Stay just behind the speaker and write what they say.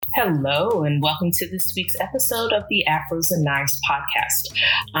Hello, and welcome to this week's episode of the Afros and Knives podcast.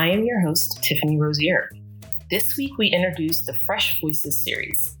 I am your host, Tiffany Rosier. This week, we introduce the Fresh Voices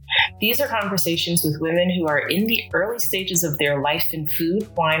series. These are conversations with women who are in the early stages of their life in food,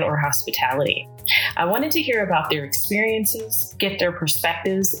 wine, or hospitality. I wanted to hear about their experiences, get their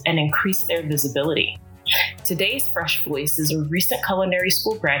perspectives, and increase their visibility. Today's Fresh Voice is a recent culinary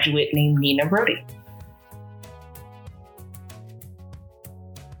school graduate named Nina Brody.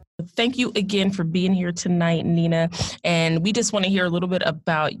 Thank you again for being here tonight, Nina. And we just want to hear a little bit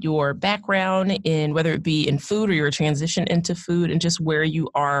about your background in whether it be in food or your transition into food and just where you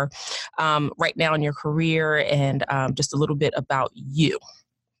are right now in your career and just a little bit about you.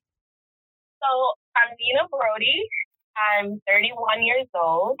 So I'm Nina Brody. I'm 31 years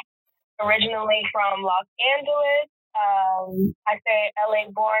old, originally from Los Angeles. I say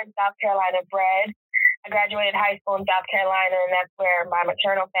LA born, South Carolina bred. I graduated high school in South Carolina, and that's where my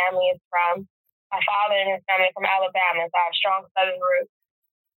maternal family is from. My father and his family are from Alabama, so I have strong Southern roots.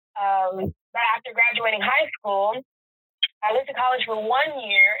 But after graduating high school, I went to college for 1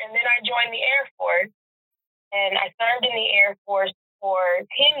 year, and then I joined the Air Force. And I served in the Air Force for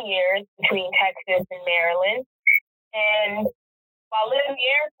 10 years between Texas and Maryland. And while living in the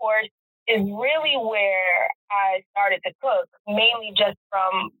Air Force is really where I started to cook, mainly just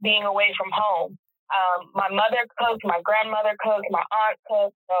from being away from home. My mother cooked, my grandmother cooked, my aunt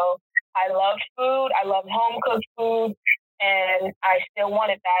cooked. So I love food. I love home cooked food. And I still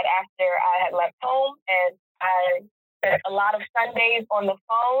wanted that after I had left home. And I spent a lot of Sundays on the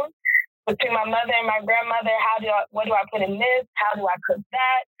phone between my mother and my grandmother. What do I put in this? How do I cook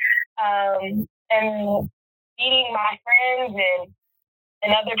that? And feeding my friends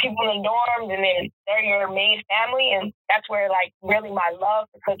and other people in the dorms, and then they're your maid family. And that's where really my love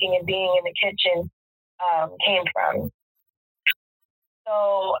for cooking and being in the kitchen came from.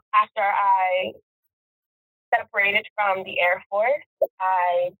 So after I separated from the Air Force,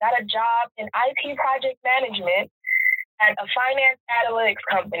 I got a job in IT project management at a finance analytics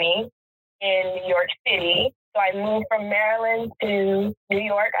company in New York City. So I moved from Maryland to New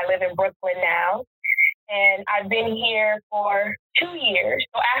York. I live in Brooklyn now. And I've been here for 2 years.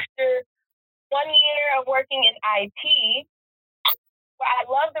 So after 1 year of working in IT, I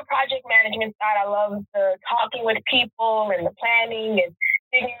love the project management side. I love the talking with people and the planning and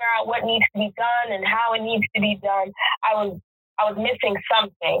figuring out what needs to be done and how it needs to be done. I was missing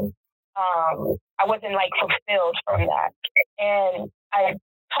something. I wasn't fulfilled from that. And I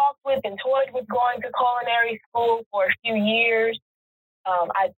talked with and toyed with going to culinary school for a few years.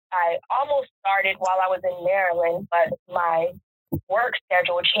 I almost started while I was in Maryland, but my work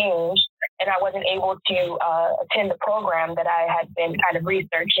schedule changed and I wasn't able to attend the program that I had been kind of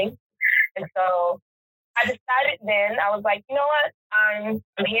researching. And so I decided then, I was like, you know what?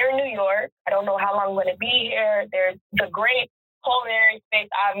 I'm here in New York. I don't know how long I'm going to be here. There's a great culinary space,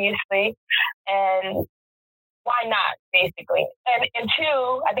 obviously. And why not, basically? And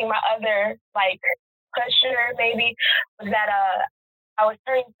two, I think my other pressure maybe was that I was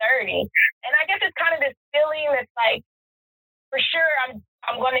turning 30. And I guess it's kind of this feeling that's for sure,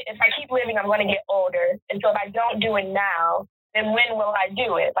 I'm going to, if I keep living, I'm going to get older. And so if I don't do it now, then when will I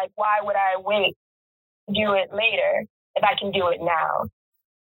do it? Why would I wait to do it later if I can do it now?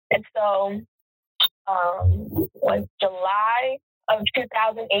 And so, July of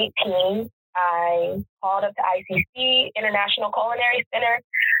 2018, I called up to ICC, International Culinary Center.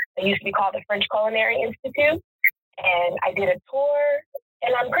 It used to be called the French Culinary Institute. And I did a tour.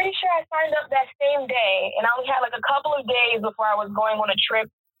 And I'm pretty sure I signed up that same day. And I only had a couple of days before I was going on a trip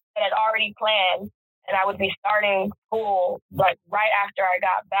that I'd already planned. And I would be starting school right after I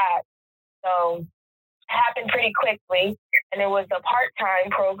got back. So it happened pretty quickly. And it was a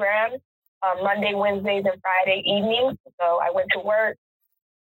part-time program, Monday, Wednesdays, and Friday evenings. So I went to work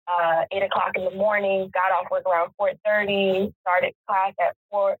 8 o'clock in the morning, got off work around 4:30, started class at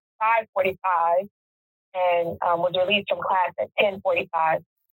 5:45. And was released from class at 10:45.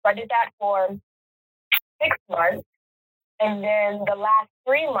 So I did that for 6 months. And then the last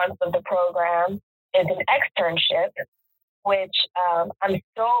 3 months of the program is an externship, which I'm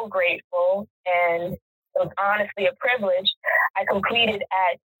so grateful. And it was honestly a privilege. I completed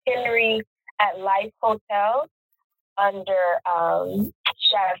at Henry at Life Hotel under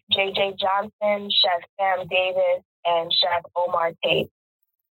Chef J.J. Johnson, Chef Sam Davis, and Chef Omar Tate,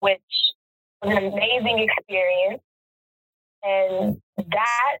 which was an amazing experience. And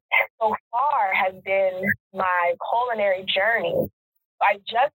that so far has been my culinary journey. I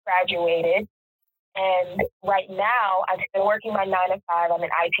just graduated, and right now I'm still working my 9 to 5. I'm in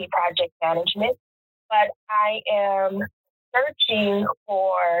IT project management, but I am searching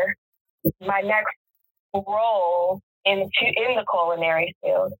for my next role in the culinary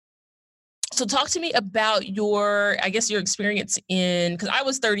field. So talk to me about your experience because I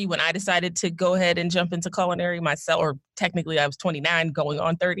was 30 when I decided to go ahead and jump into culinary myself, or technically I was 29 going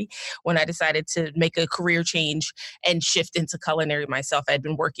on 30 when I decided to make a career change and shift into culinary myself. I had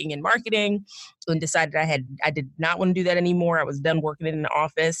been working in marketing and decided I did not want to do that anymore. I was done working in an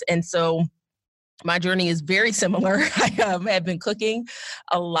office. And so my journey is very similar. I had been cooking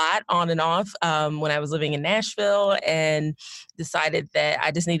a lot on and off when I was living in Nashville, and decided that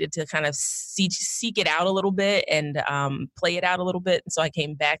I just needed to kind of seek it out a little bit and play it out a little bit. And so I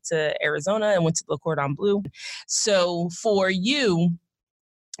came back to Arizona and went to Le Cordon Bleu. So for you,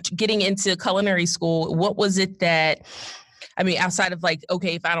 getting into culinary school, what was it that, outside of like,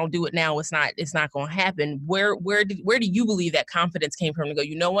 okay, if I don't do it now, it's not going to happen. Where do you believe that confidence came from to go,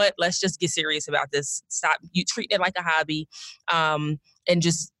 you know what, let's just get serious about this. Stop, you treat it like a hobby, and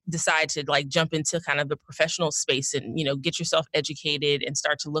just decide to like jump into kind of the professional space and, get yourself educated and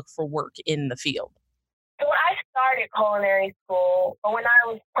start to look for work in the field? So when I started culinary school, or when I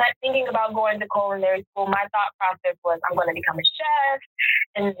was thinking about going to culinary school, my thought process was I'm going to become a chef,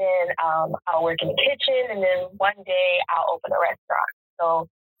 and then I'll work in the kitchen, and then one day I'll open a restaurant. So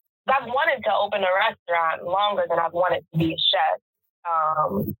I've wanted to open a restaurant longer than I've wanted to be a chef.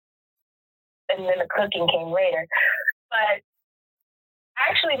 And then the cooking came later. But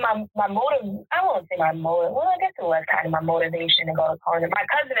actually, my motive, I won't say my motive, well, I guess it was kind of my motivation to go to culinary. My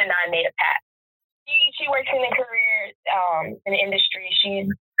cousin and I made a pact. She works in a career in the industry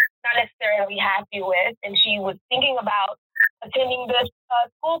she's not necessarily happy with, and she was thinking about attending this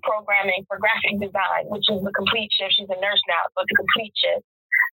school programming for graphic design, which is the complete shift. She's a nurse now, so it's a complete shift.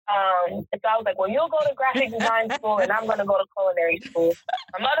 And so I was like, well, you'll go to graphic design school, and I'm going to go to culinary school.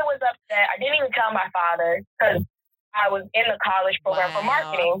 My mother was upset. I didn't even tell my father because I was in the college program for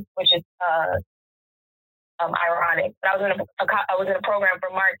marketing, which is ironic, but I was in a program for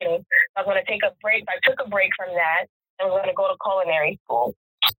marketing. I was going to take a break. I took a break from that and was going to go to culinary school.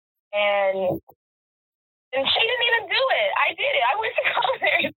 And she didn't even do it. I did it. I went to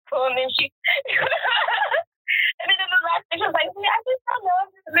culinary school, and then she, and then in the last thing, she was like, I just don't know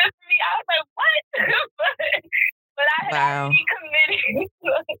if this is good for me. I was like, what? but I had already committed.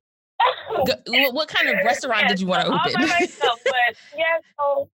 What kind of restaurant did you want to open? All by myself, but yeah,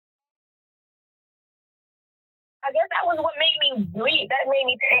 so I guess that was what made me lead. That made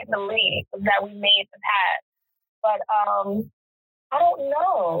me take the lead, was that we made the path. But I don't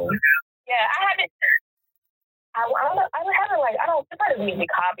know. Yeah, I haven't. It's not a music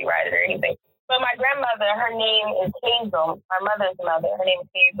copyrighted or anything. But my grandmother, her name is Hazel. My mother's mother, her name is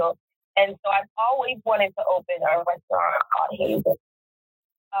Hazel. And so I've always wanted to open a restaurant called Hazel.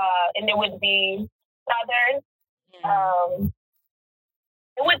 And it would be Southern.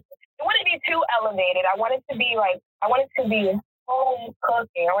 It wouldn't be too elevated. I wanted to be home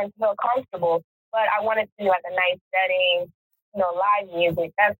cooking. I wanted to feel comfortable, but I wanted to be like a nice setting, live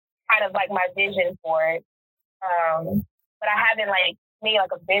music. That's kind of like my vision for it. But I haven't like made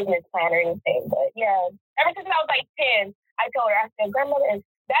like a business plan or anything. But yeah, ever since I was like 10, I told her, I said, grandmother, I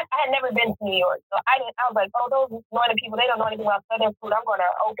had never been to New York. So I was like, oh, those northern people, they don't know anything about Southern food. I'm going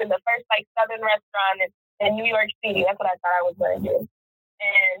to open the first like Southern restaurant in New York City. That's what I thought I was going to do.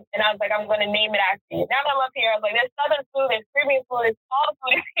 And I was like, I'm going to name it after you. Now that I'm up here, I was like, there's Southern food, there's Caribbean food, there's all the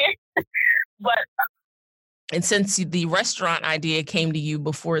food here. And since the restaurant idea came to you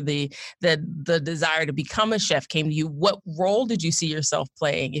before the desire to become a chef came to you, what role did you see yourself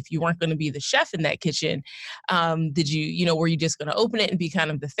playing? If you weren't going to be the chef in that kitchen, did you, were you just going to open it and be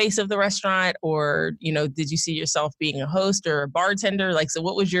kind of the face of the restaurant? Or, did you see yourself being a host or a bartender? Like, so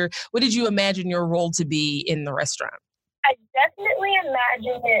what did you imagine your role to be in the restaurant? I definitely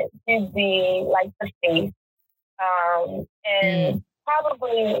imagined it to be like the face. And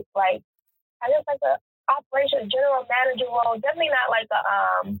probably like, I guess like a operation general manager role, definitely not like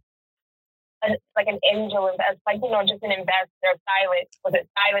an angel investor, like, just an investor, silent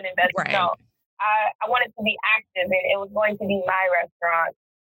investor. Right. No, I wanted to be active, and it was going to be my restaurant.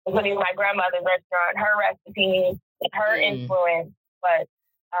 It was going to be my grandmother's restaurant, her recipes, her influence. But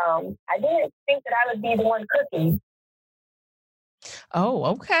I didn't think that I would be the one cooking. Oh,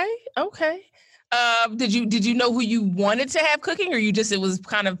 okay. Did you know who you wanted to have cooking, or it was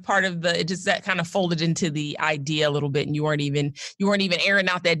kind of part of that kind of folded into the idea a little bit, and you weren't even airing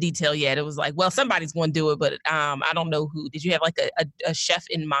out that detail yet? It was like, well, somebody's going to do it, but I don't know who. Did you have like a chef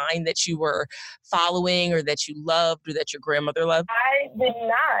in mind that you were following, or that you loved, or that your grandmother loved? I did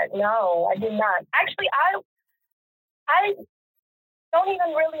not. No, I did not. Actually, I don't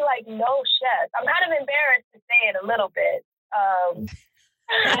even really like know chefs. I'm kind of embarrassed to say it a little bit.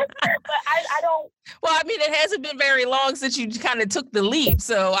 But I don't. Well, I mean, it hasn't been very long since you kind of took the leap,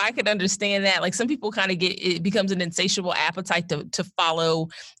 so I could understand that. Like some people kind of it becomes an insatiable appetite to follow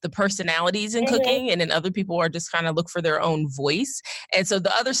the personalities in cooking, and then other people are just kind of look for their own voice. And so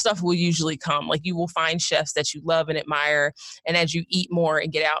the other stuff will usually come. Like you will find chefs that you love and admire, and as you eat more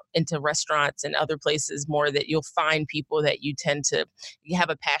and get out into restaurants and other places more, that you'll find people that you tend to have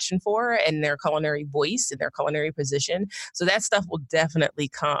a passion for and their culinary voice and their culinary position. So that stuff will definitely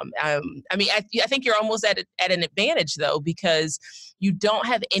come. I mean, I think you're almost at an advantage though, because you don't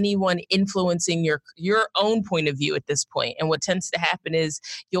have anyone influencing your own point of view at this point. And what tends to happen is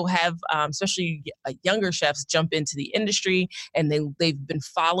you'll have, especially younger chefs, jump into the industry and they've been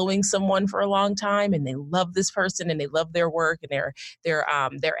following someone for a long time, and they love this person and they love their work and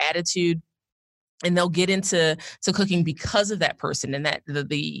their attitude, and they'll get into cooking because of that person, and that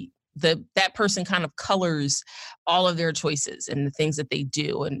that person kind of colors all of their choices and the things that they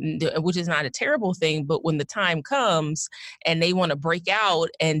do, and which is not a terrible thing. But when the time comes and they want to break out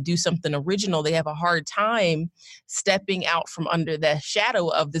and do something original, they have a hard time stepping out from under the shadow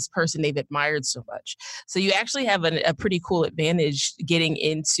of this person they've admired so much. So you actually have a pretty cool advantage getting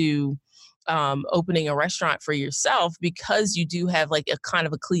into opening a restaurant for yourself, because you do have like a kind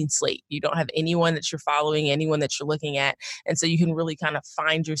of a clean slate. You don't have anyone that you're following, anyone that you're looking at. And so you can really kind of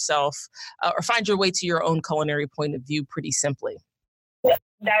find yourself or find your way to your own culinary point of view pretty simply. Yeah,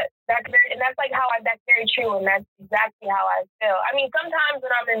 that's like that's very true. And that's exactly how I feel. I mean, sometimes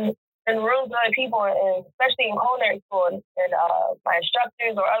when I'm in rooms with other people, and especially in culinary school, and my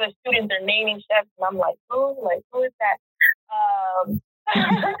instructors or other students are naming chefs, and I'm like, who is that?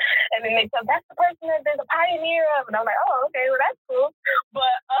 And then they said, that's the person that there's a pioneer of. And I'm like, oh, okay, well, that's cool.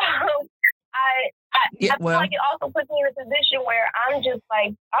 But I feel like it also puts me in a position where I'm just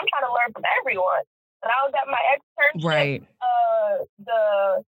like, I'm trying to learn from everyone. When I was at my externship, right.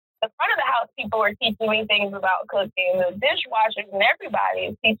 The front of the house people were teaching me things about cooking. The dishwashers and everybody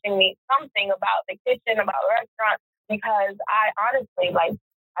is teaching me something about the kitchen, about restaurants, because I honestly,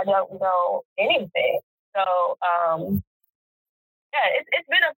 I don't know anything. So, yeah, it's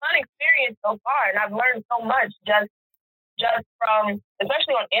been a fun experience so far, and I've learned so much just from,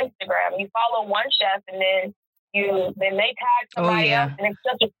 especially on Instagram. You follow one chef, and then they tag somebody else, and it's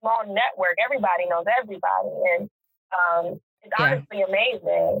such a small network. Everybody knows everybody, and it's honestly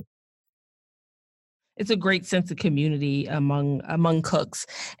amazing. It's a great sense of community among cooks.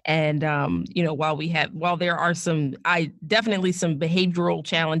 And, while there are definitely some behavioral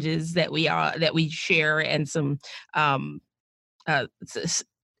challenges that we share, and some, I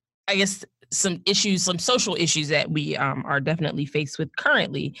guess, some social issues that we are definitely faced with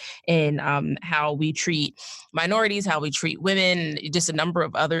currently in how we treat minorities, how we treat women, just a number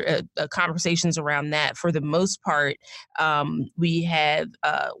of other conversations around that. For the most part, we have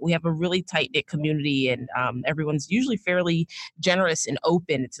a really tight-knit community, and everyone's usually fairly generous and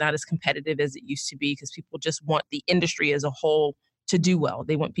open. It's not as competitive as it used to be, because people just want the industry as a whole to do well.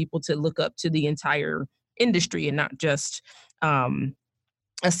 They want people to look up to the entire industry and not just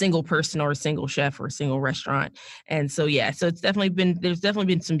a single person or a single chef or a single restaurant. And so, so there's definitely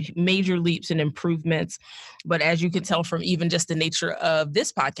been some major leaps and improvements. But as you can tell from even just the nature of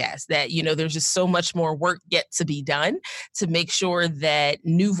this podcast, that, there's just so much more work yet to be done to make sure that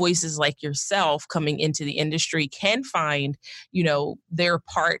new voices like yourself coming into the industry can find, their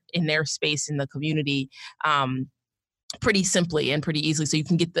part in their space in the community, pretty simply and pretty easily, so you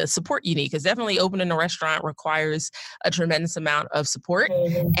can get the support you need. Because definitely opening a restaurant requires a tremendous amount of support,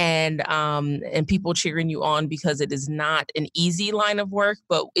 and people cheering you on, because it is not an easy line of work,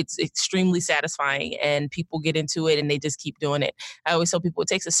 but it's extremely satisfying, and people get into it and they just keep doing it. I always tell people it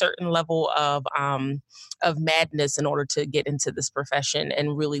takes a certain level of madness in order to get into this profession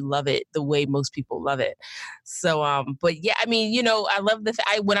and really love it the way most people love it. So, but yeah, I mean, I love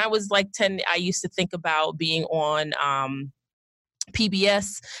when I was like 10, I used to think about being on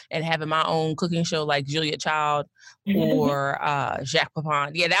PBS and having my own cooking show like Julia Child or Jacques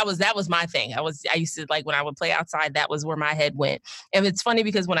Pepin. Yeah, that was my thing. I used to, like, when I would play outside, that was where my head went. And it's funny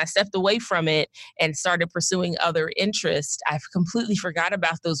because when I stepped away from it and started pursuing other interests, I completely forgot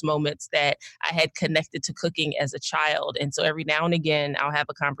about those moments that I had connected to cooking as a child. And so every now and again, I'll have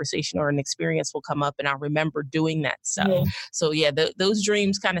a conversation or an experience will come up and I'll remember doing that stuff. Yeah. So yeah, those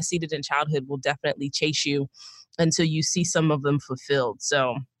dreams kind of seated in childhood will definitely chase you until you see some of them fulfilled.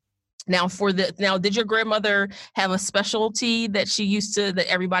 So now did your grandmother have a specialty that that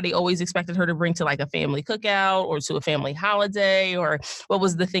everybody always expected her to bring to, like, a family cookout or to a family holiday? Or what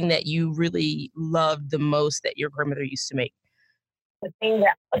was the thing that you really loved the most that your grandmother used to make? So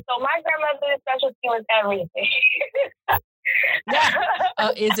my grandmother's specialty was everything.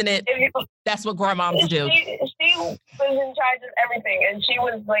 Isn't it? That's what grandmoms do. She was in charge of everything, and she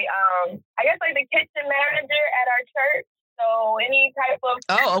was like, I guess like the kitchen manager at our church. So any type of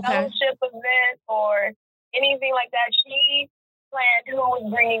fellowship event or anything like that, she planned who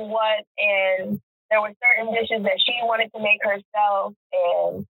was bringing what, and there were certain dishes that she wanted to make herself,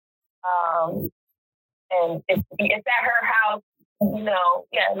 and it's at her house, you know.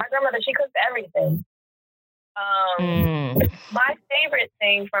 Yeah, my grandmother, she cooked everything. My favorite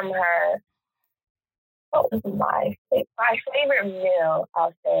thing from her, my favorite meal,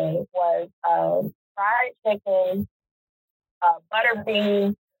 I'll say, was fried chicken, butter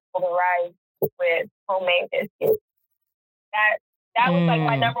beans over rice with homemade biscuits. That was like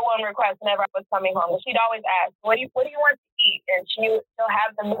my number one request whenever I was coming home. She'd always ask, what do you want to eat? And she'll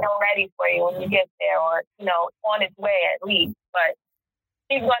have the meal ready for you when you get there, or, you know, on its way at least. But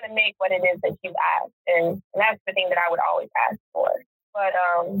she's going to make what it is that you've asked. And that's the thing that I would always ask for. But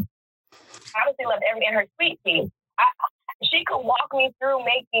I obviously loved everything. Her sweet tea. She could walk me through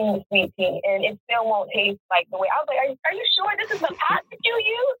making the sweet tea, and it still won't taste like the way. I was like, are you sure this is the pot that you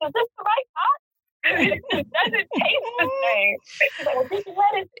use? Is this the right pot? It doesn't taste the same. She's like, well, just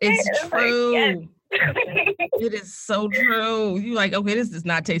let it sit. It's true. Like, yes. It is so true. You like, okay, this does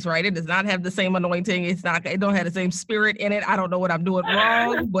not taste right. It does not have the same anointing. It don't have the same spirit in it. I don't know what I'm doing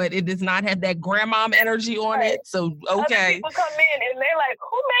wrong, but it does not have that grandma energy on it. So, okay. Other people come in and they're like,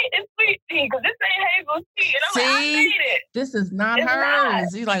 who made this sweet tea? Because this ain't Hazel's tea. And I'm like, I made it. This is not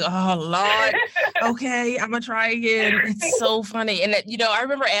hers. You're like, oh, Lord. Okay, I'm going to try again. It's so funny. And, you know, I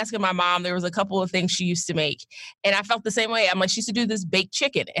remember asking my mom, there was a couple of things she used to make. And I felt the same way. I'm like, she used to do this baked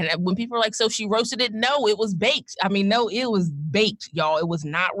chicken. And when people were like, so she roasted it? No, it was baked. I mean, no, it was baked, y'all. It was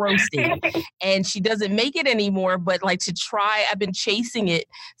not roasted. And she doesn't make it anymore, but like to try, I've been chasing it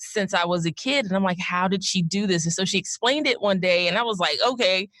since I was a kid. And I'm like, how did she do this? And so she explained it one day, and I was like,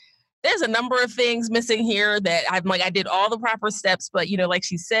 okay, there's a number of things missing here that I'm like, I did all the proper steps, but you know, like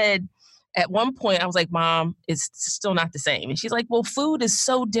she said, at one point I was like, Mom, it's still not the same. And she's like, well, food is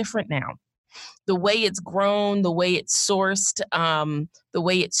so different now. The way it's grown, the way it's sourced, the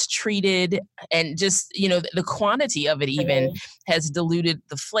way it's treated, and just, you know, the quantity of it even has diluted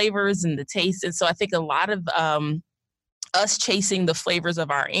the flavors and the taste. And so I think a lot of us chasing the flavors of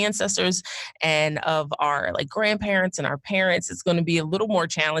our ancestors and of our like grandparents and our parents, it's going to be a little more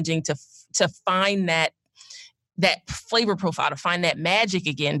challenging to find that flavor profile, to find that magic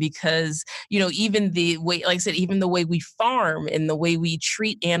again, because, you know, even the way, like I said, even the way we farm and the way we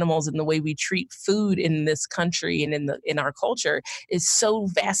treat animals and the way we treat food in this country and in our culture is so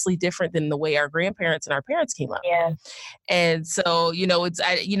vastly different than the way our grandparents and our parents came up. Yeah. And so, you know, it's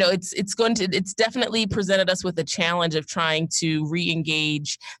definitely presented us with a challenge of trying to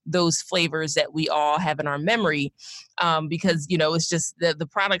re-engage those flavors that we all have in our memory. Because, you know, it's just the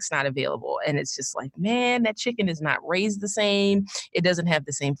product's not available. And it's just like, man, that chicken is not raised the same. It doesn't have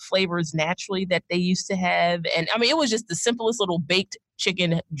the same flavors naturally that they used to have. And I mean, it was just the simplest little baked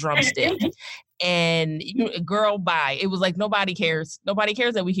chicken drumstick. And girl, bye. It was like, nobody cares. Nobody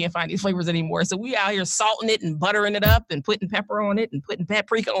cares that we can't find these flavors anymore. So we out here salting it and buttering it up and putting pepper on it and putting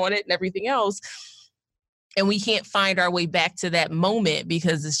paprika on it and everything else. And we can't find our way back to that moment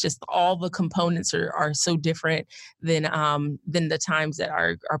because it's just all the components are so different than the times that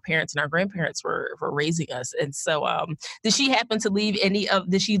our parents and our grandparents were raising us. And so did she happen to leave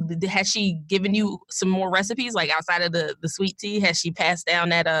has she given you some more recipes, like outside of the sweet tea? Has she passed down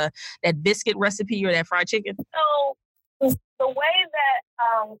that biscuit recipe or that fried chicken? So the way that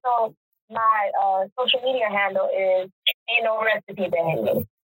so my social media handle is Ain't No Recipe Baby.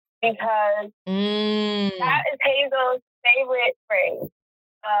 Because that is Hazel's favorite phrase.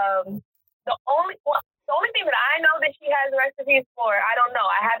 The only thing that I know that she has recipes for, I don't know.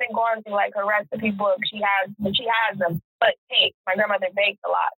 I haven't gone through like her recipe book. She has them. But cake, my grandmother baked a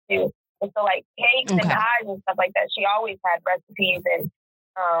lot too. And so like cakes and pies and stuff like that, she always had recipes. And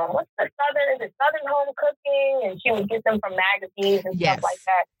what's the Southern home cooking? And she would get them from magazines and stuff like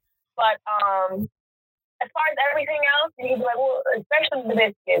that. But as far as everything else, he'd be like, well, especially the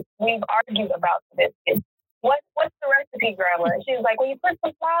biscuits. We've argued about the biscuits. What's the recipe, Grandma? And she was like, well, you put some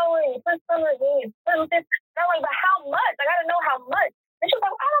flour and you put some of these, put this. And I'm like, but how much? I got to know how much. And she was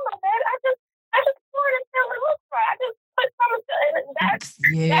like, well, I don't know, Dad. I just pour it until it looks right. I just put some of it. And that's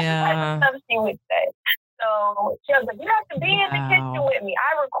the type of stuff she would say. So she was like, you have to be in the kitchen with me.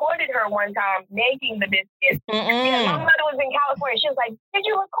 I recorded her one time making the biscuits. Yeah, my mother was in California. She was like, did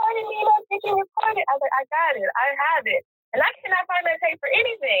you record it, Nina? Did you record it? I was like, I got it. I have it. And I cannot find that tape for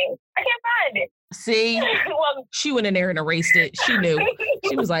anything. I can't find it. See, she went in there and erased it. She knew.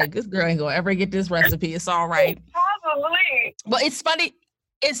 She was like, this girl ain't going to ever get this recipe. It's all right. Probably. Well, it's funny.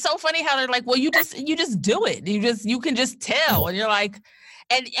 It's so funny how they're like, well, you just do it. You can just tell. And you're like,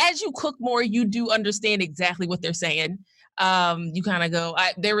 and as you cook more, you do understand exactly what they're saying. You kind of go,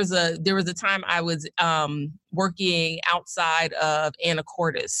 there was a time I was working outside of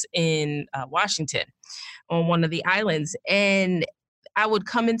Anacortes in Washington on one of the islands. And I would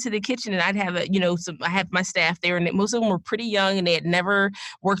come into the kitchen and I'd have I have my staff there, and most of them were pretty young and they had never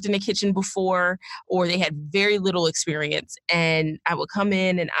worked in a kitchen before, or they had very little experience. And I would come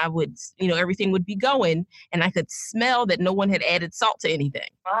in and I would, everything would be going, and I could smell that no one had added salt to anything.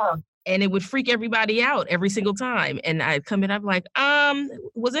 Wow. And it would freak everybody out every single time. And I'd come in, I'd be like,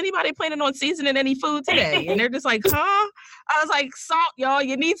 was anybody planning on seasoning any food today? And they're just like, huh? I was like, salt, y'all,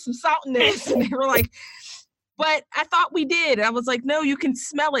 you need some salt in this. And they were like, but I thought we did. I was like, no, you can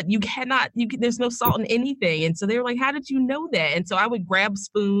smell it. There's no salt in anything. And so they were like, how did you know that? And so I would grab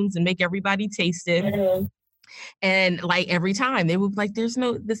spoons and make everybody taste it. Mm-hmm. And like every time they would be like,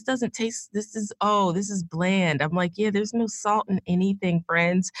 this doesn't taste, this is bland. I'm like, yeah, there's no salt in anything,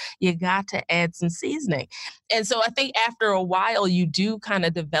 friends. You got to add some seasoning. And so I think after a while, you do kind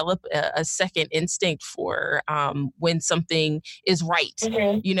of develop a second instinct for when something is right,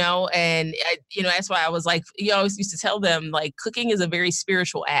 mm-hmm. And that's why I was like, you always used to tell them, like, cooking is a very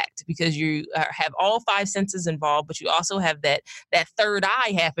spiritual act because you have all five senses involved, but you also have that third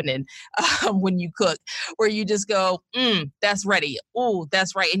eye happening when you cook, where you just go, that's ready. Oh,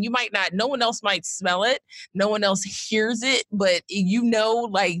 that's right. And you might not, no one else might smell it. No one else hears it, but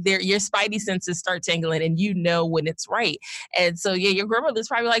like your spidey senses start tingling and when it's right. And so, yeah, your grandmother's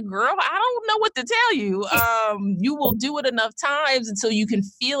probably like, girl, I don't know what to tell you. You will do it enough times until you can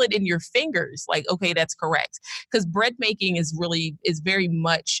feel it in your fingers. Like, okay, that's correct. Because bread making is very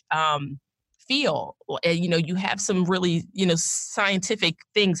much, feel. And, you have some really, scientific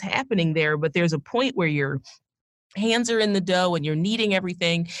things happening there, but there's a point where your hands are in the dough and you're kneading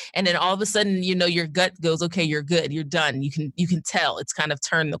everything. And then all of a sudden, your gut goes, okay, you're good. You're done. You can tell it's kind of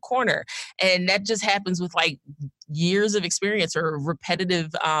turned the corner. And that just happens with like years of experience or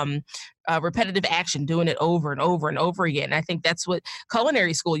repetitive action, doing it over and over and over again. I think that's what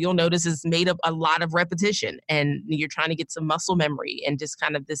culinary school, you'll notice, is made up a lot of repetition, and you're trying to get some muscle memory and just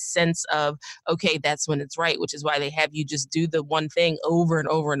kind of this sense of, okay, that's when it's right, which is why they have you just do the one thing over and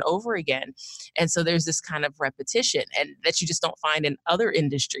over and over again. And so there's this kind of repetition, and that you just don't find in other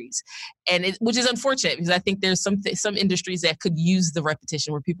industries, and which is unfortunate, because I think there's some industries that could use the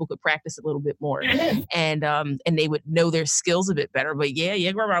repetition, where people could practice a little bit more, and they would know their skills a bit better. But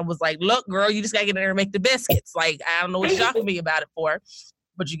yeah, grandma was like, look, girl, you just gotta get in there and make the biscuits. Like, I don't know what you're talking to me about it for,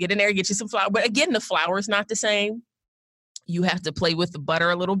 but you get in there and get you some flour. But again, the flour is not the same. You have to play with the butter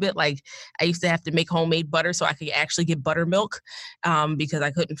a little bit. Like, I used to have to make homemade butter so I could actually get buttermilk, because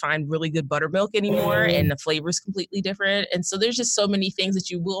I couldn't find really good buttermilk anymore, and the flavor is completely different. And so there's just so many things that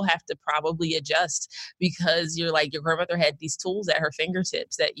you will have to probably adjust, because you're like, your grandmother had these tools at her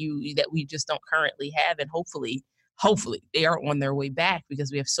fingertips that we just don't currently have. And hopefully they are on their way back,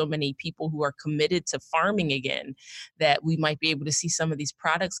 because we have so many people who are committed to farming again, that we might be able to see some of these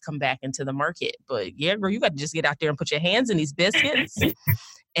products come back into the market. But yeah, girl, you got to just get out there and put your hands in these biscuits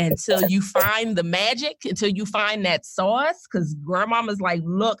until you find the magic, until you find that sauce. Because grandmama's like,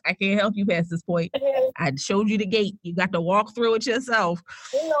 look, I can't help you past this point. I showed you the gate. You got to walk through it yourself.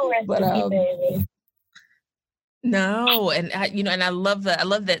 Baby. No, and I love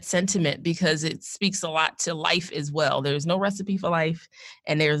that sentiment, because it speaks a lot to life as well. There's no recipe for life,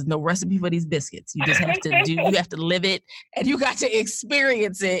 and there's no recipe for these biscuits. You just have to live it, and you got to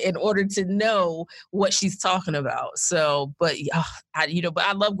experience it in order to know what she's talking about. So, but but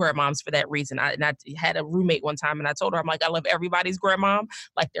I love grandmoms for that reason. I had a roommate one time, and I told her, I'm like, I love everybody's grandmom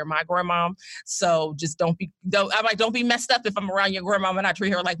like they're my grandmom. So just don't be messed up if I'm around your grandmom and I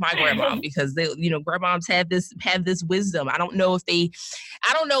treat her like my grandmom, because they, grandmoms have this wisdom. I don't know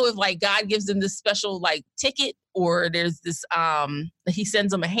if like God gives them this special like ticket, or there's this he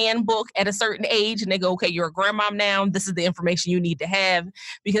sends them a handbook at a certain age and they go, okay, you're a grandmom now, this is the information you need to have,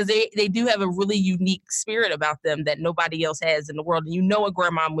 because they do have a really unique spirit about them that nobody else has in the world, and a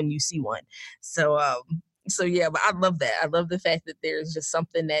grandmom when you see one. So yeah, but I love that. I love the fact that there's just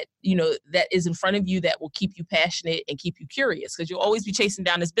something that, that is in front of you that will keep you passionate and keep you curious, because you'll always be chasing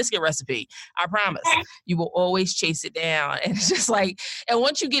down this biscuit recipe. I promise. You will always chase it down. And it's just like, and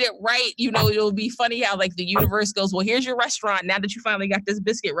once you get it right, it'll be funny how like the universe goes, well, here's your restaurant. Now that you finally got this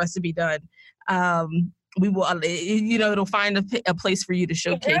biscuit recipe done, we will, it'll find a place for you to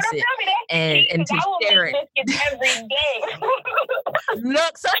showcase it and to share it. Every day.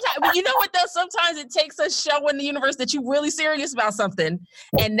 Look, sometimes, you know what though? Sometimes it takes us showing the universe that you're really serious about something.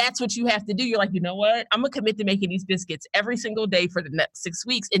 And that's what you have to do. You're like, you know what? I'm going to commit to making these biscuits every single day for the next 6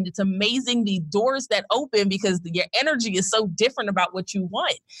 weeks. And it's amazing the doors that open because your energy is so different about what you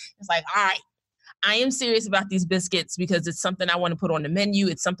want. It's like, all right, I am serious about these biscuits because it's something I want to put on the menu.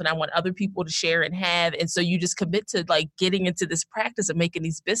 It's something I want other people to share and have. And so you just commit to like getting into this practice of making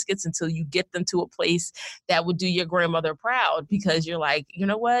these biscuits until you get them to a place that would do your grandmother proud, because you're like, you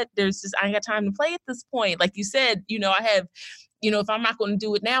know what, I ain't got time to play at this point. Like you said, I have, if I'm not going to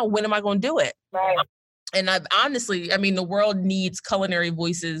do it now, when am I going to do it? Right. And the world needs culinary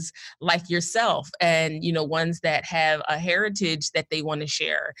voices like yourself and, ones that have a heritage that they want to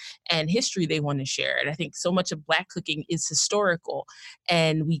share and history they want to share. And I think so much of Black cooking is historical,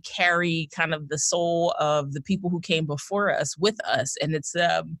 and we carry kind of the soul of the people who came before us with us. And it's,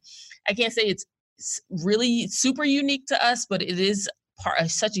 I can't say it's really super unique to us, but it is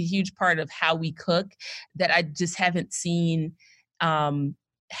such a huge part of how we cook that I just haven't seen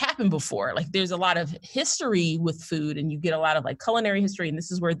happen before. Like there's a lot of history with food, and you get a lot of like culinary history, and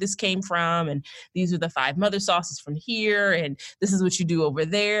this is where this came from, and these are the 5 mother sauces from here, and this is what you do over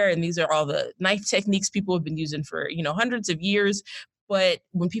there, and these are all the knife techniques people have been using for hundreds of years. But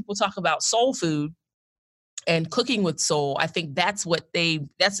when people talk about soul food and cooking with soul, I think that's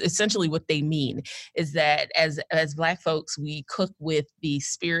essentially what they mean, is that as Black folks, we cook with the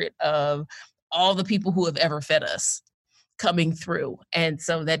spirit of all the people who have ever fed us coming through. And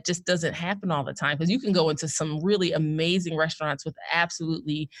so that just doesn't happen all the time, because you can go into some really amazing restaurants with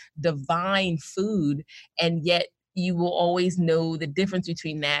absolutely divine food, and yet you will always know the difference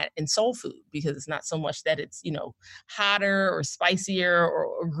between that and soul food, because it's not so much that it's, hotter or spicier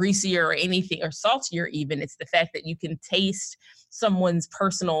or greasier or anything, or saltier even. It's the fact that you can taste someone's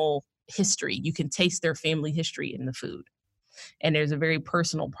personal history. You can taste their family history in the food. And there's a very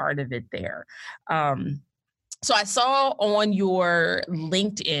personal part of it there. So I saw on your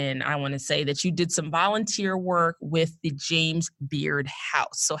LinkedIn, I want to say, that you did some volunteer work with the James Beard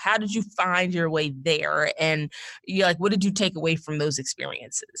House. So how did you find your way there? And what did you take away from those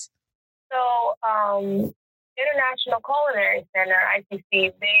experiences? So International Culinary Center,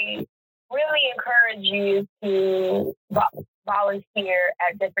 ICC, they really encourage you to volunteer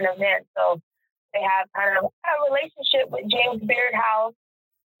at different events. So they have kind of a relationship with James Beard House,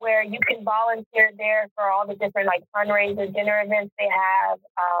 where you can volunteer there for all the different fundraiser dinner events they have.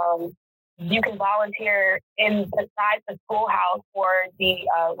 You can volunteer beside the schoolhouse for the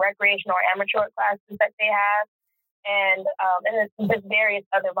recreational or amateur classes that they have, and there's various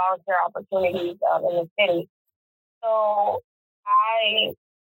other volunteer opportunities in the city. So I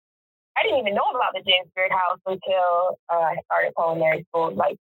didn't even know about the James Beard House until I started culinary school,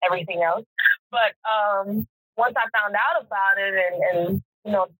 like everything else. But once I found out about it and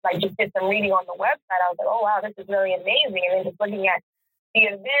just did some reading on the website, I was like, oh, wow, this is really amazing. And then just looking at the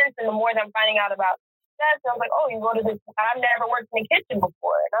events, and the more that I'm finding out about chefs, I was like, oh, you go to this, I've never worked in a kitchen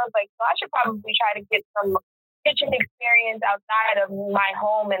before. And I was like, so I should probably try to get some kitchen experience outside of my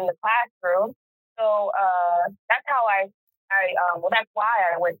home and the classroom. So that's how that's why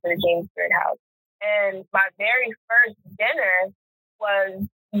I went to the James Beard House. And my very first dinner was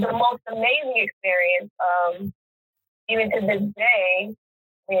the most amazing experience. Even to this day,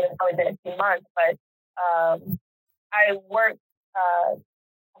 it's only been a few months, but I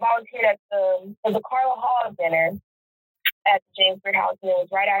volunteered at the Carla Hall dinner at the James Beard House, and it was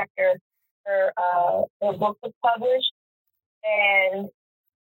right after her book was published. And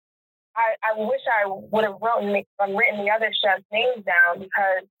I wish I would have written the other chefs' names down,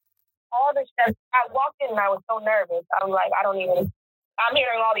 because all the chefs, I walked in and I was so nervous. I was like, I'm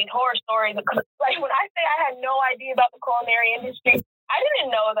hearing all these horror stories. Like when I say I had no idea about the culinary industry, I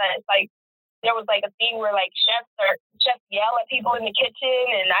didn't know that there was a thing where chefs yell at people in the kitchen,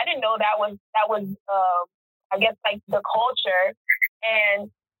 and I didn't know that was I guess the culture.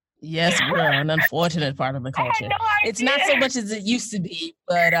 And yes, girl, an unfortunate part of the culture. I had no idea. It's not so much as it used to be,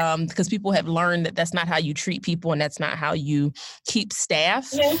 but because people have learned that that's not how you treat people, and that's not how you keep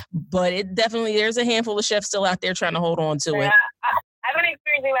staff. Mm-hmm. But there's a handful of chefs still out there trying to hold on to it. I haven't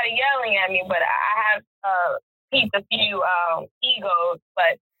experienced anybody yelling at me, but I have peeped a few egos.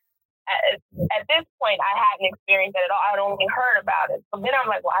 But at this point, I hadn't experienced it at all. I'd only heard about it. So then I'm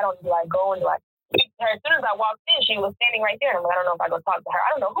like, well, do I go and do I speak to her? As soon as I walked in, she was standing right there. I'm like, I don't know if I go talk to her. I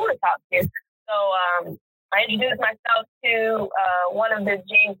don't know who to talk to. So I introduced myself to one of the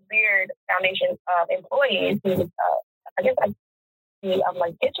James Beard Foundation employees. Who I guess I'm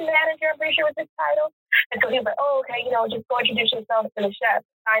like kitchen manager, I'm pretty sure was his title. And so he was like, oh, okay, just go introduce yourself to the chef.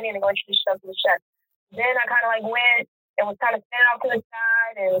 Sign in and go introduce yourself to the chef. Then I kind of like went and was kind of standing off to the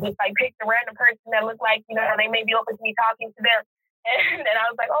side and just like picked a random person that looked like, they may be open to me talking to them. And then I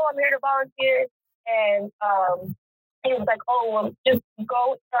was like, oh, I'm here to volunteer. And he was like, oh, well, just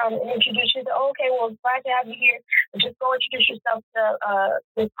go and introduce yourself. Oh, okay, well, glad to have you here. But just go introduce yourself to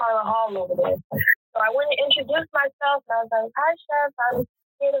Miss Carla Hall over there. So I went and introduced myself, and I was like, hi, Chef, I'm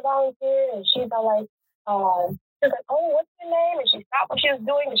here to volunteer. And she's all like, oh, what's your name? And she stopped what she was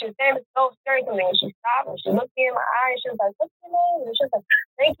doing, and she was saying it's so scary to me. And she stopped, and she looked me in my eye, and she was like, what's your name? And she was like,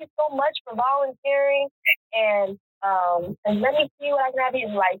 thank you so much for volunteering. And let me see what I can have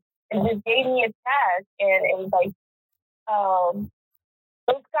you. And just gave me a task, and it was like,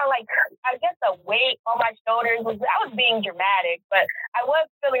 it was kind of like, I guess the weight on my shoulders I was being dramatic, but I was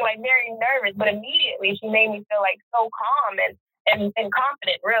feeling like very nervous, but immediately she made me feel like so calm and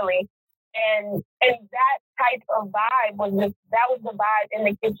confident, really. And that type of vibe was the vibe in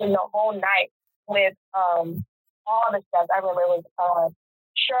the kitchen the whole night with all the chefs. I remember it was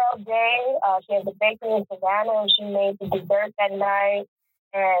Cheryl Day. She has a bakery in Savannah, and she made the dessert that night.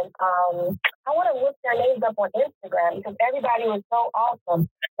 And I want to look their names up on Instagram because everybody was so awesome.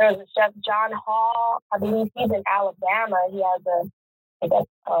 There was a chef, John Hall. I believe he's in Alabama. He has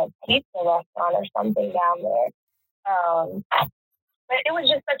a pizza restaurant or something down there. But it was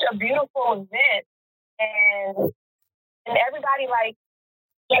just such a beautiful event. And everybody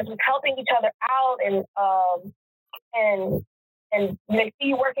just was helping each other out and they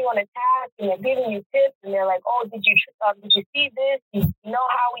see you working on a task and they're giving you tips and they're like, oh, did you see this? Did you know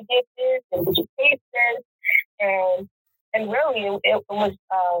how we did this? And did you taste this? And really it was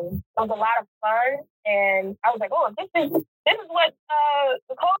a lot of fun. And I was like, oh, this is what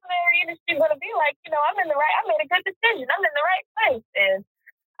the culinary industry is going to be like. I made a good decision. I'm in the right place. And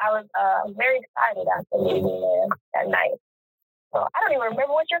I was very excited after leaving there that night. So I don't even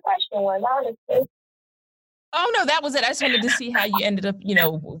remember what your question was, honestly. Oh, no, that was it. I just wanted to see how you ended up,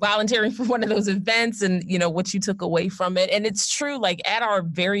 volunteering for one of those events and, what you took away from it. And it's true, at our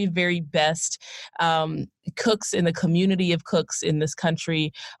very, very best, cooks in the community of cooks in this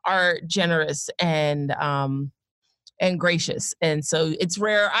country are generous and gracious. And so it's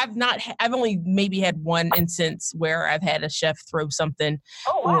rare. I've only maybe had one instance where I've had a chef throw something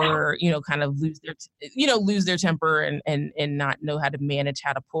or, kind of lose their temper and not know how to manage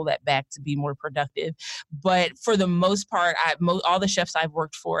how to pull that back to be more productive. But for the most part, all the chefs I've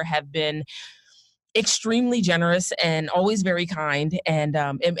worked for have been extremely generous and always very kind and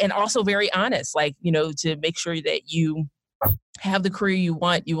also very honest, to make sure that you have the career you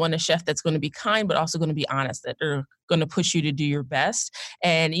want. You want a chef that's going to be kind, but also going to be honest, that they're going to push you to do your best.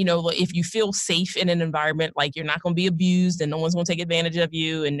 And, if you feel safe in an environment, like you're not going to be abused and no one's going to take advantage of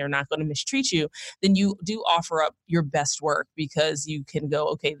you and they're not going to mistreat you, then you do offer up your best work because you can go,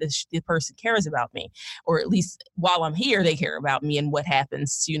 okay, this person cares about me, or at least while I'm here, they care about me and what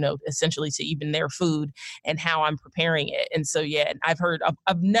happens to, essentially to even their food and how I'm preparing it. And so, yeah,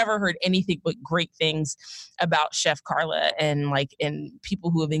 I've never heard anything but great things about Chef Carla, and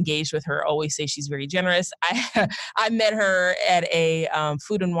people who have engaged with her always say she's very generous. I met her at a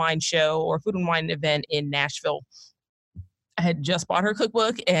food and wine show or food and wine event in Nashville. I had just bought her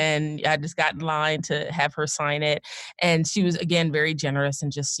cookbook and I just got in line to have her sign it. And she was, again, very generous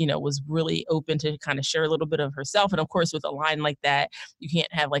and just, was really open to kind of share a little bit of herself. And of course, with a line like that, you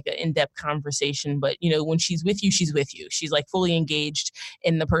can't have an in-depth conversation. But, when she's with you, she's with you. She's fully engaged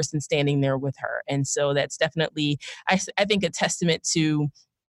in the person standing there with her. And so that's definitely, I think, a testament to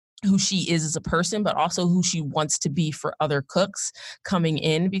who she is as a person, but also who she wants to be for other cooks coming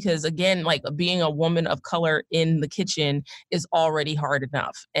in. Because again, being a woman of color in the kitchen is already hard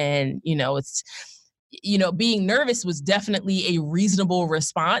enough. And, it's, being nervous was definitely a reasonable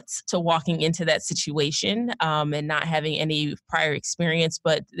response to walking into that situation and not having any prior experience.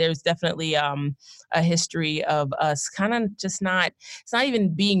 But there's definitely a history of us kind of just it's not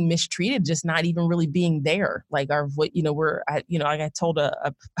even being mistreated, just not even really being there. I told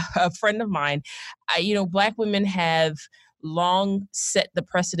a friend of mine, Black women have long set the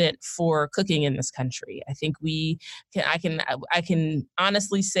precedent for cooking in this country. I think I can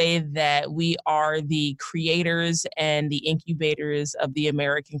honestly say that we are the creators and the incubators of the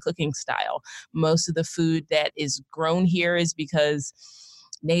American cooking style. Most of the food that is grown here is because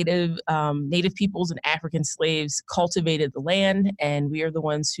Native peoples and African slaves cultivated the land, and we are the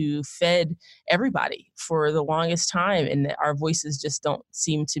ones who fed everybody for the longest time. And our voices just don't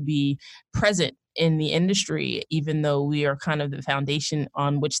seem to be present in the industry, even though we are kind of the foundation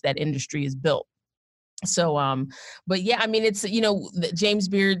on which that industry is built. But yeah, I mean, it's, the James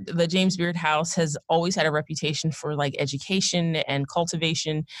Beard House has always had a reputation for like education and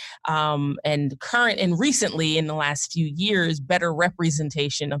cultivation, and recently in the last few years, better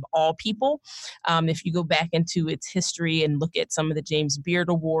representation of all people. If you go back into its history and look at some of the James Beard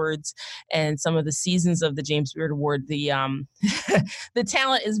Awards and some of the seasons of the James Beard Award, the the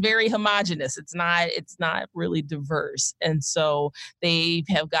talent is very homogenous. It's not really diverse, and so they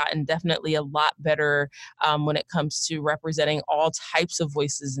have gotten definitely a lot better when it comes to representing all types of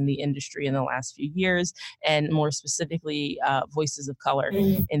voices in the industry in the last few years, and more specifically, voices of color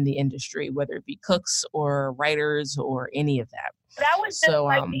in the industry, whether it be cooks or writers or any of that. That was just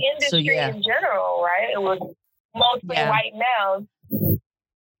the industry in general, right? It was mostly white males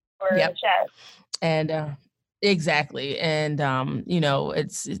for chefs. And exactly. And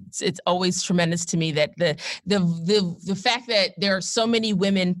it's always tremendous to me that the fact that there are so many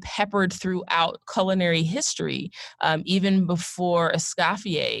women peppered throughout culinary history, even before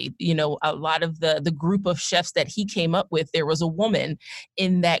Escoffier, a lot of the group of chefs that he came up with, there was a woman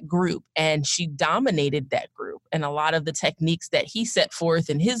in that group, and she dominated that group. And a lot of the techniques that he set forth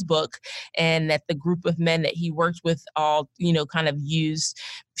in his book, and that the group of men that he worked with all, kind of used,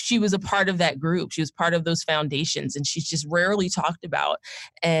 she was a part of that group. She was part of those foundations, and she's just rarely talked about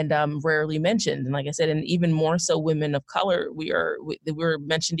and rarely mentioned. And like I said, and even more so, women of color, we're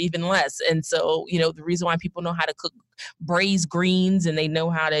mentioned even less. And so, the reason why people know how to cook braised greens, and they know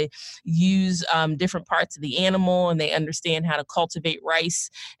how to use different parts of the animal, and they understand how to cultivate rice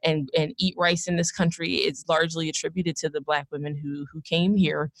and eat rice in this country, is largely attributed to the Black women who came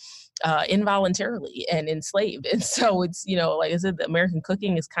here involuntarily and enslaved. And so it's, like I said, the American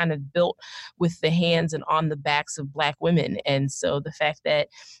cooking is kind of built with the hands and on the backs of Black women. And so the fact that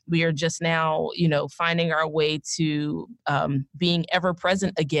we are just now, finding our way to being ever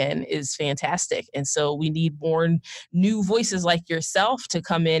present again is fantastic. And so we need more new voices like yourself to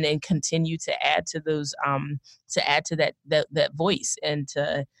come in and continue to add to those, that voice, and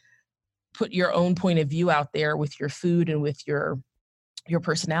to put your own point of view out there with your food and with your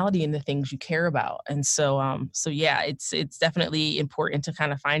personality and the things you care about. And so yeah, it's definitely important to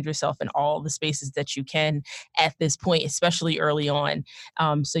kind of find yourself in all the spaces that you can at this point, especially early on,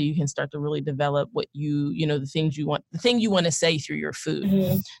 so you can start to really develop what the thing you want to say through your food.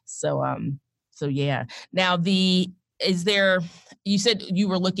 Mm-hmm. So yeah. Now you said you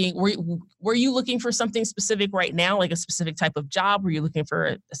were looking, were you looking for something specific right now, like a specific type of job? Were you looking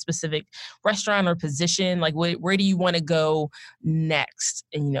for a specific restaurant or position? Like where do you want to go next?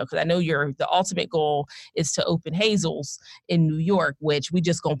 And, because I know the ultimate goal is to open Hazel's in New York, which we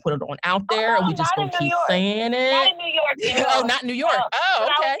just going to put it on out there. Oh, no, we just going to keep saying it. Not in New York. Anymore. Oh, not New York. Oh,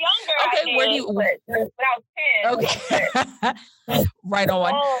 okay. When I was younger, where do you? When I was 10. Okay. Right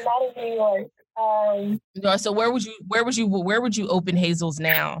on. Oh, not in New York. So where would you open Hazel's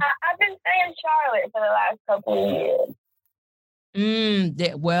now? I've been staying in Charlotte for the last couple of years.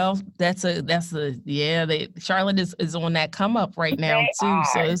 Well, Charlotte is on that come up right now too.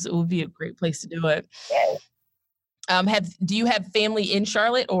 So it would be a great place to do it. Yes. Do you have family in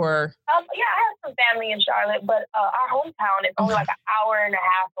Charlotte or? Yeah, I have some family in Charlotte, but our hometown is only like an hour and a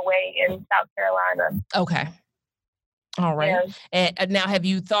half away in South Carolina. Okay. All right. Yeah. And now, have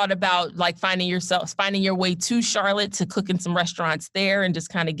you thought about like finding your way to Charlotte to cook in some restaurants there and just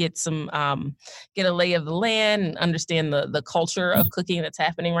kind of get a lay of the land and understand the culture of cooking that's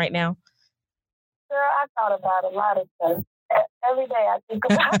happening right now? Girl, I thought about a lot of stuff. Every day I think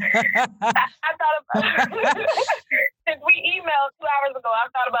about I thought about since we emailed 2 hours ago, I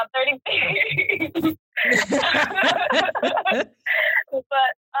thought about 30 things.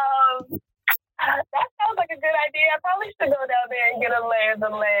 But that sounds like a good idea. I probably should go down there and get a lay of the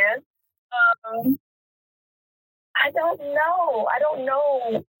land. I don't know. I don't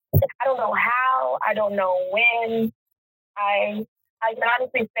know how. I don't know when. I can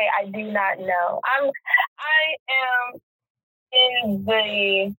honestly say I do not know. I am in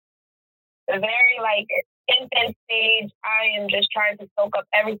the very infant stage. I am just trying to soak up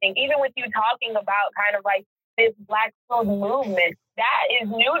everything. Even with you talking about kind of like this Black food movement, that is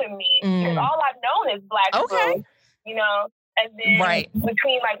new to me because all I've known is Black food, and then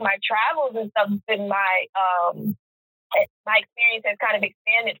between like my travels and stuff, been my experience has kind of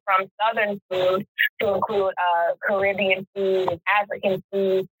expanded from Southern food to include Caribbean food and African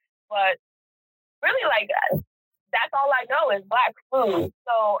food, but really that's all I know is Black food.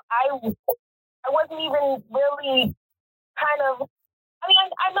 So I wasn't even really kind of,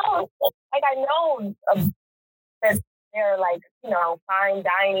 I know that they're fine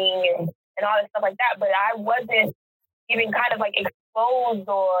dining and all that stuff like that, but I wasn't even kind of exposed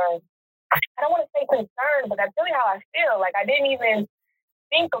or I don't want to say concerned, but that's really how I feel. Like I didn't even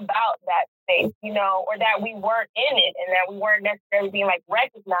think about that space, you know, or that we weren't in it and that we weren't necessarily being like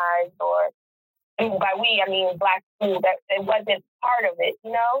recognized, or and by we, I mean Black food, that it wasn't part of it,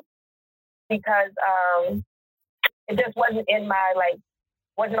 you know, because it just wasn't in my, like,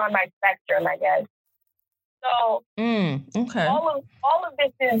 wasn't on my spectrum, I guess. So okay. all of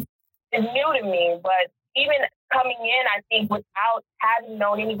this is new to me, but even coming in, I think without having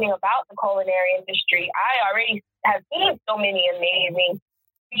known anything about the culinary industry, I already have seen so many amazing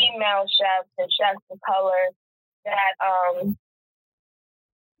female chefs and chefs of color that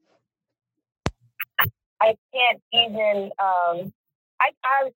I can't even. I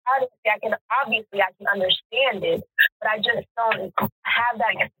can understand it, but I just don't have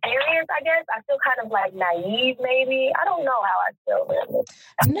that experience. I guess I feel kind of like naive, maybe. I don't know how I feel, really.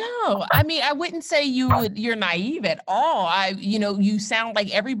 No, I mean, I wouldn't say you're naive at all. You sound like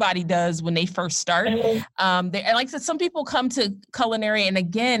everybody does when they first start. And like I said, some people come to culinary, and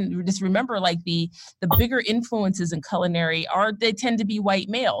again, just remember, like the bigger influences in culinary they tend to be white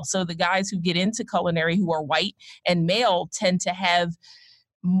male. So the guys who get into culinary who are white and male tend to have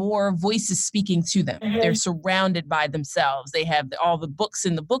more voices speaking to them. They're surrounded by themselves. They have all the books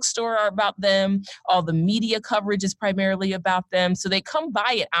in the bookstore are about them. All the media coverage is primarily about them. So they come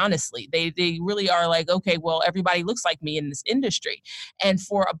by it honestly. They really are like, okay, well, everybody looks like me in this industry. And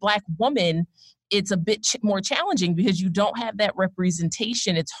for a Black woman, it's a bit more challenging because you don't have that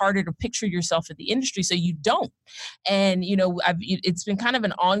representation. It's harder to picture yourself in the industry, so you don't. And, it's been kind of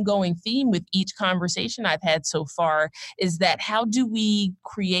an ongoing theme with each conversation I've had so far is that how do we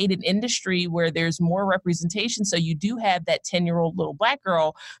create an industry where there's more representation so you do have that 10-year-old little Black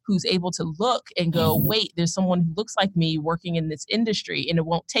girl who's able to look and go, wait, there's someone who looks like me working in this industry, and it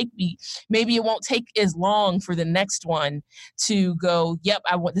won't take as long for the next one to go, yep,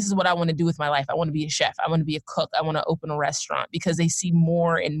 this is what I want to do with my life. I want to be a chef. I want to be a cook. I want to open a restaurant, because they see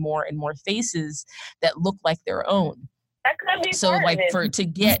more and more and more faces that look like their own. That could be so like to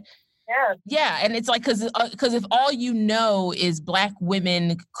get yeah, and it's like because if all you know is Black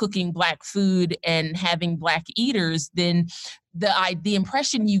women cooking Black food and having Black eaters, then the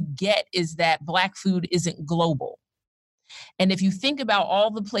impression you get is that Black food isn't global. And if you think about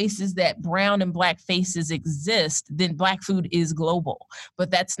all the places that brown and Black faces exist, then Black food is global.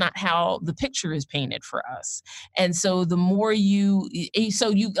 But that's not how the picture is painted for us. And so the more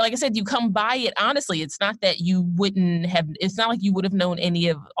like I said, you come by it honestly. It's not that it's not like you would have known any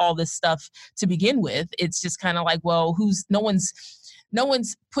of all this stuff to begin with. It's just kind of like, well, no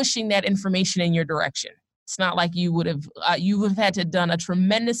one's pushing that information in your direction. It's not like you would have had to done a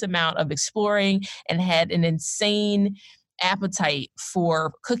tremendous amount of exploring and had an insane appetite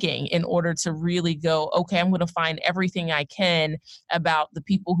for cooking in order to really go, okay, I'm going to find everything I can about the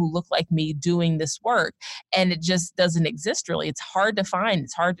people who look like me doing this work. And it just doesn't exist really. It's hard to find.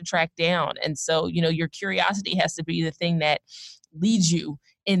 It's hard to track down. And so, your curiosity has to be the thing that leads you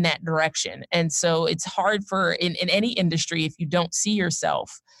in that direction. And so it's hard in any industry, if you don't see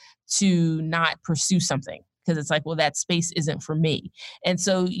yourself, to not pursue something. Because it's like, well, that space isn't for me. And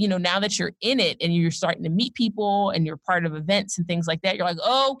so, now that you're in it and you're starting to meet people and you're part of events and things like that, you're like,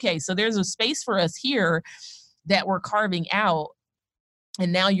 oh, okay, so there's a space for us here that we're carving out.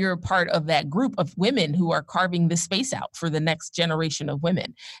 And now you're a part of that group of women who are carving this space out for the next generation of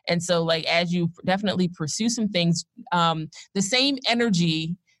women. And so, like, as you definitely pursue some things, the same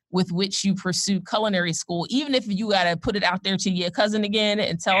energy with which you pursue culinary school, even if you got to put it out there to your cousin again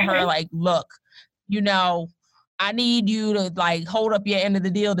and tell her, like, look, I need you to like hold up your end of the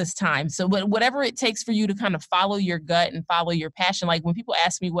deal this time. So whatever it takes for you to kind of follow your gut and follow your passion. Like when people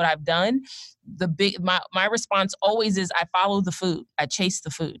ask me what I've done, my response always is I follow the food. I chase the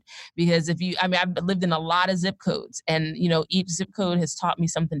food. Because I've lived in a lot of zip codes, and each zip code has taught me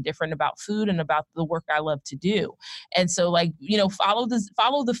something different about food and about the work I love to do. And so follow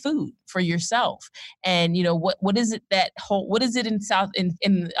the food for yourself. And what is it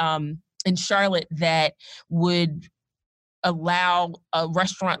in Charlotte that would allow a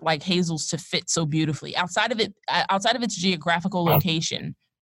restaurant like Hazel's to fit so beautifully outside of its geographical location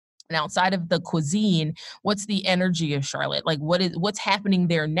and outside of the cuisine? What's the energy of Charlotte? Like what's happening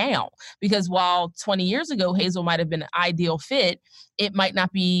there now? Because while 20 years ago Hazel might have been an ideal fit, it might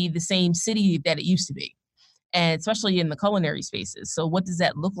not be the same city that it used to be. And especially in the culinary spaces. So what does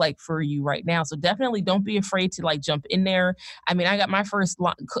that look like for you right now? So definitely don't be afraid to like jump in there. I mean, I got my first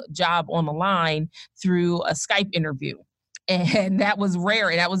job on the line through a Skype interview. And that was rare.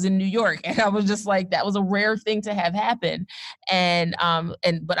 And that was in New York. And I was just like, that was a rare thing to have happen.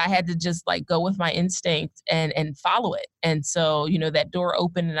 But I had to just like go with my instinct and follow it. And so, that door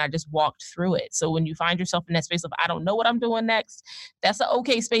opened and I just walked through it. So when you find yourself in that space of, I don't know what I'm doing next, that's an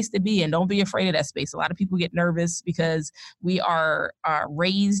okay space to be in. Don't be afraid of that space. A lot of people get nervous because we are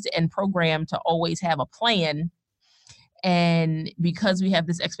raised and programmed to always have a plan. And because we have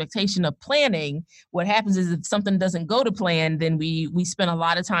this expectation of planning, what happens is if something doesn't go to plan, then we spend a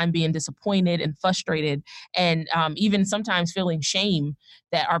lot of time being disappointed and frustrated, and even sometimes feeling shame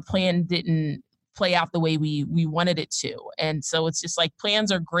that our plan didn't play out the way we wanted it to. And so it's just like,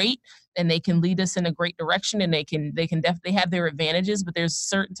 plans are great and they can lead us in a great direction, and they can definitely have their advantages, but there's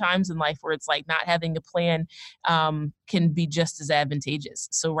certain times in life where it's like not having a plan can be just as advantageous.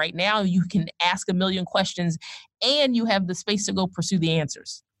 So right now you can ask a million questions and you have the space to go pursue the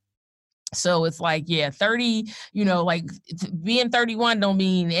answers. So it's like, 30, like being 31 don't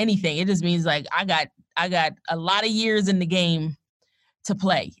mean anything. It just means like I got a lot of years in the game to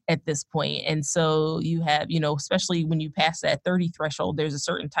play at this point. And so you have, especially when you pass that 30 threshold, there's a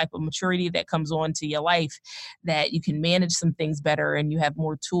certain type of maturity that comes on to your life that you can manage some things better, and you have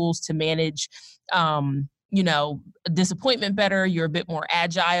more tools to manage, disappointment better. You're a bit more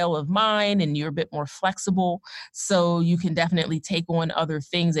agile of mind and you're a bit more flexible. So you can definitely take on other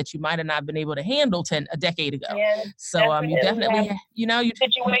things that you might have not been able to handle a decade ago. Yeah, so you definitely, you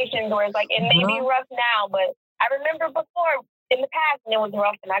situations where it's like, it may be rough now, but I remember before, in the past, and it was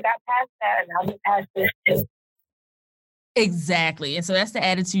rough, and I got past that, and I'll get past this too. Exactly. And so that's the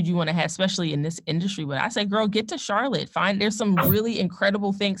attitude you want to have, especially in this industry. But I say, girl, get to Charlotte. There's some really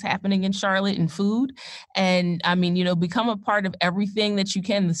incredible things happening in Charlotte in food. And I mean, become a part of everything that you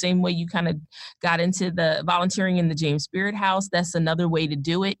can, the same way you kind of got into the volunteering in the James Beard House. That's another way to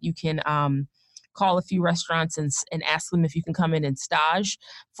do it. You can call a few restaurants and ask them if you can come in and stage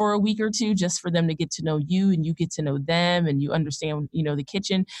for a week or two, just for them to get to know you and you get to know them and you understand, the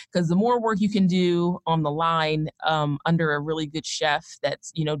kitchen. Because the more work you can do on the line under a really good chef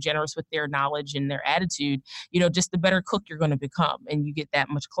that's, generous with their knowledge and their attitude, just the better cook you're going to become. And you get that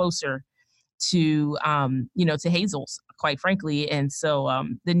much closer to, to Hazel's, quite frankly. And so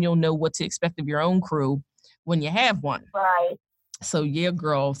then you'll know what to expect of your own crew when you have one. Right. So yeah,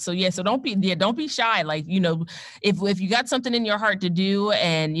 girl. So don't be shy. Like, if you got something in your heart to do,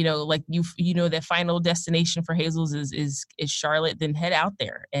 and like that final destination for Hazel's is Charlotte, then head out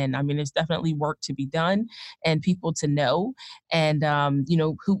there. And I mean, there's definitely work to be done and people to know. And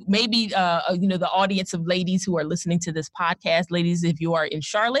who maybe the audience of ladies who are listening to this podcast, ladies, if you are in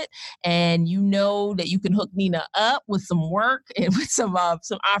Charlotte and that you can hook Nina up with some work and with some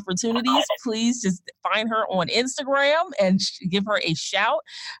opportunities, please just find her on Instagram and give her a shout,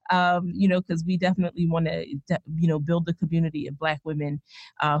 because we definitely want to, build the community of Black women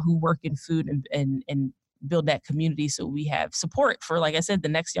who work in food and build that community, so we have support for, like I said, the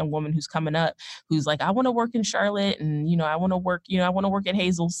next young woman who's coming up, who's like, I want to work in Charlotte, and I want to work at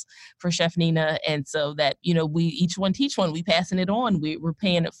Hazel's for Chef Nina, and so that we each one teach one, we passing it on, we're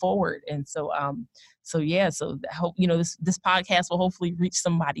paying it forward, and so so I hope this podcast will hopefully reach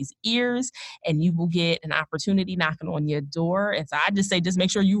somebody's ears, and you will get an opportunity knocking on your door. And so I just say, just make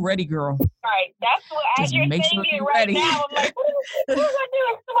sure you're ready, girl. Right. That's what, as you're saying it right now, I'm like, what am I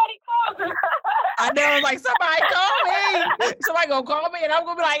doing? Somebody calls. I know, like, somebody call me. Somebody gonna call me, and I'm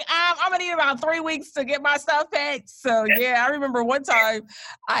gonna be like, I'm gonna need about 3 weeks to get my stuff packed. So yeah, I remember one time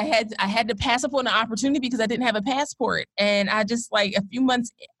I had to pass up on the opportunity because I didn't have a passport, and I just, like, a few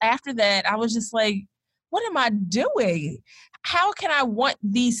months after that, I was just like, what am I doing? How can I want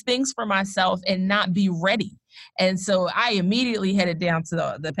these things for myself and not be ready? And so I immediately headed down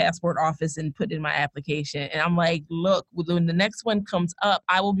to the passport office and put in my application. And I'm like, look, when the next one comes up,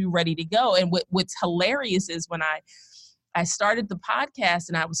 I will be ready to go. And what's hilarious is when I started the podcast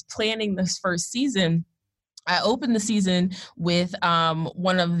and I was planning this first season, I opened the season with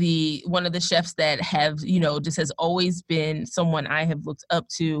one of the chefs that have, just has always been someone I have looked up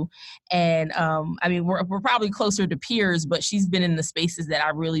to. And I mean, we're probably closer to peers, but she's been in the spaces that I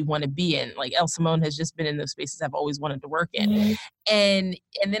really want to be in. Like El Simone has just been in those spaces I've always wanted to work in. Mm-hmm. And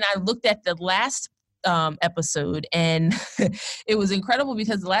then I looked at the last episode, and it was incredible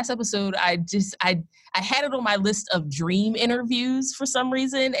because the last episode I had it on my list of dream interviews for some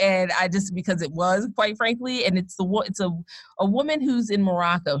reason, and because it was, quite frankly, and it's a woman who's in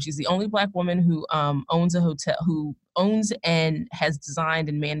Morocco. She's the only Black woman who owns a hotel, who owns and has designed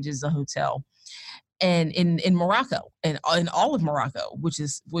and manages a hotel. and in Morocco and in all of Morocco, which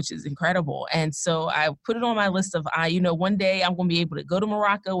is incredible. And so I put it on my list of, one day I'm going to be able to go to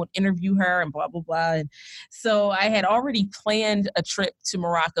Morocco and interview her and blah, blah, blah. And so I had already planned a trip to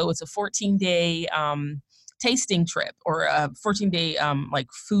Morocco. It's a 14-day tasting trip, or a 14-day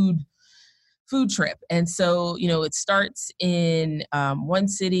food trip. And so, it starts in one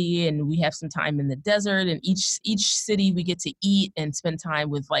city, and we have some time in the desert, and each city we get to eat and spend time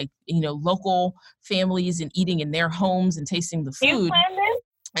with local families and eating in their homes and tasting the food. You planned this?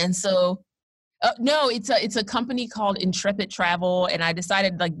 And so no, it's a company called Intrepid Travel, and I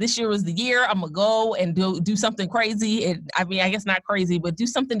decided this year was the year I'm gonna go and do something crazy. And I guess not crazy, but do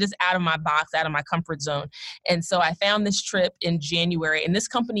something just out of my box, out of my comfort zone. And so I found this trip in January, and this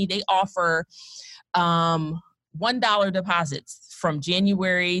company, they offer $1 deposits from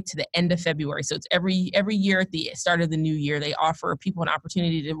January to the end of February. So it's every year at the start of the new year, they offer people an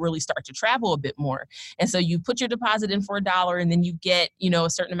opportunity to really start to travel a bit more. And so you put your deposit in for $1, and then you get, a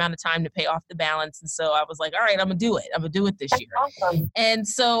certain amount of time to pay off the balance. And so I was like, all right, I'm gonna do it. I'm gonna do it this year. Awesome. And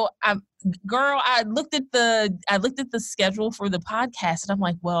so I looked at the schedule for the podcast, and I'm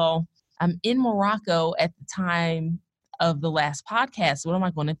like, well, I'm in Morocco at the time of the last podcast. What am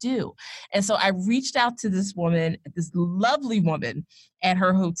I going to do? And so I reached out to this lovely woman at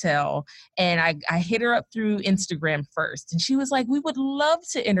her hotel, and I hit her up through Instagram first. And she was like, we would love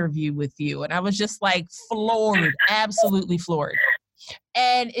to interview with you. And I was just floored, absolutely floored.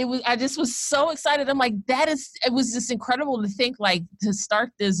 And I just was so excited. I'm like, it was just incredible to think to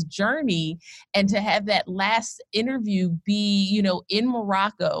start this journey and to have that last interview be, in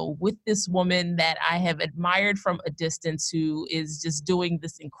Morocco with this woman that I have admired from a distance, who is just doing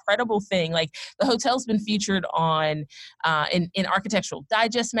this incredible thing. The hotel's been featured on, in Architectural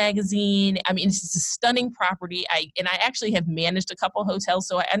Digest magazine. I mean, it's just a stunning property. I actually have managed a couple hotels,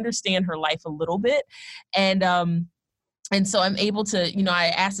 so I understand her life a little bit. And so I'm able to, I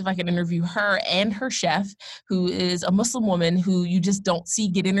asked if I could interview her and her chef, who is a Muslim woman who you just don't see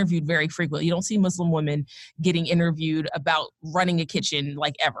get interviewed very frequently. You don't see Muslim women getting interviewed about running a kitchen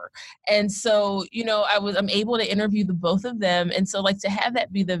ever. And so, I'm able to interview the both of them. And so to have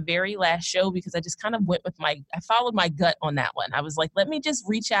that be the very last show, because I just kind of went with I followed my gut on that one. I was like, let me just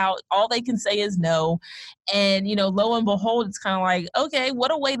reach out. All they can say is no. And, lo and behold, it's kind of okay,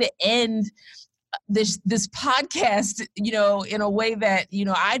 what a way to end this podcast, in a way that,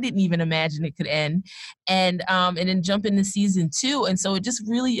 I didn't even imagine it could end, and then jump into season 2. And so it just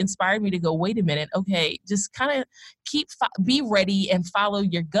really inspired me to go, wait a minute. Okay, just kind of be ready and follow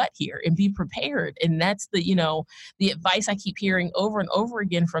your gut here and be prepared. And that's the advice I keep hearing over and over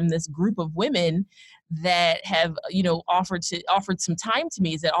again from this group of women that have, offered some time to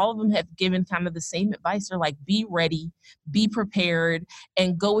me, is that all of them have given kind of the same advice. They're be ready, be prepared,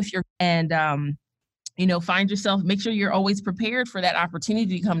 and go with your, find yourself, make sure you're always prepared for that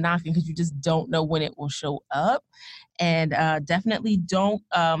opportunity to come knocking, because you just don't know when it will show up. And definitely don't,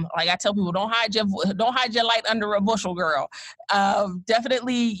 I tell people, don't hide your light under a bushel, girl.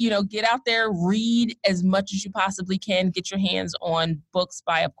 Definitely, get out there, read as much as you possibly can, get your hands on books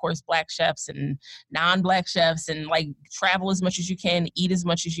by, of course, Black chefs and non-Black chefs, and travel as much as you can, eat as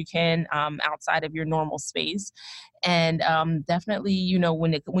much as you can outside of your normal space. And definitely,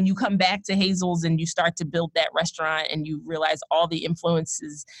 when you come back to Hazel's and you start to build that restaurant, and you realize all the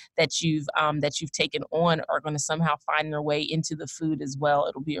influences that you've taken on are going to somehow find their way into the food as well,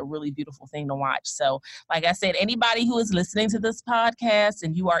 it'll be a really beautiful thing to watch. So, like I said, anybody who is listening to this podcast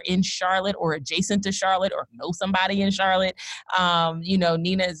and you are in Charlotte or adjacent to Charlotte or know somebody in Charlotte,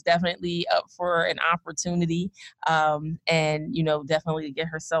 Nina is definitely up for an opportunity, and definitely to get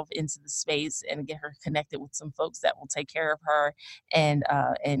herself into the space and get her connected with some folks that will take care of her and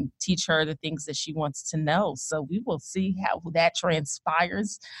teach her the things that she wants to know. So we will see how that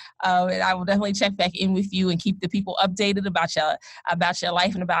transpires, and I will definitely check back in with you and keep the people updated about your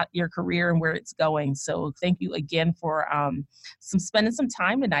life and about your career and where it's going. So thank you again for spending some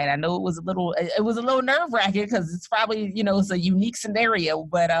time tonight. I know it was a little nerve-wracking, because it's probably it's a unique scenario,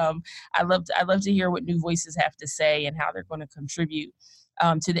 but I love to hear what New Voices have to say and how they're going to contribute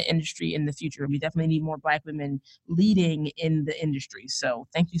to the industry in the future. We definitely need more Black women leading in the industry. So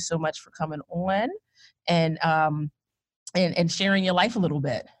thank you so much for coming on and sharing your life a little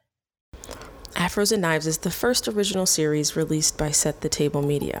bit. Afros and Knives is the first original series released by Set the Table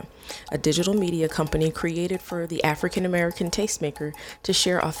Media, a digital media company created for the African American tastemaker to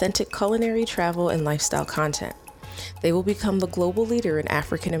share authentic culinary, travel, and lifestyle content. They will become the global leader in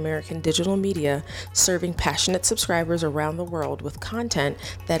African American digital media, serving passionate subscribers around the world with content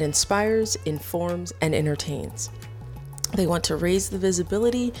that inspires, informs, and entertains. They want to raise the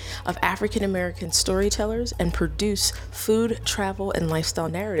visibility of African American storytellers and produce food, travel, and lifestyle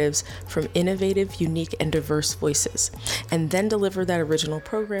narratives from innovative, unique, and diverse voices, and then deliver that original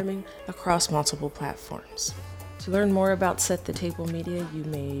programming across multiple platforms. To learn more about Set the Table Media, you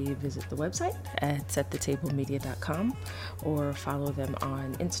may visit the website at setthetablemedia.com or follow them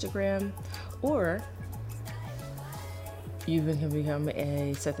on Instagram, or you can become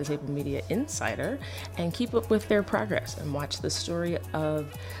a Set the Table Media insider and keep up with their progress and watch the story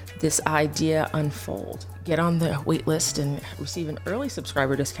of this idea unfold. Get on the wait list and receive an early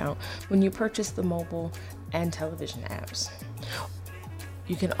subscriber discount when you purchase the mobile and television apps.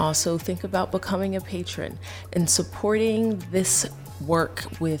 You can also think about becoming a patron and supporting this work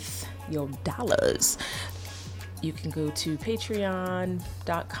with your dollars. You can go to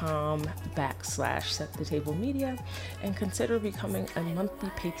patreon.com/setthetablemedia and consider becoming a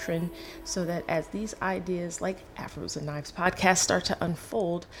monthly patron so that as these ideas like Afros and Knives podcast start to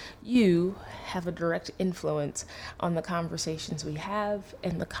unfold, you have a direct influence on the conversations we have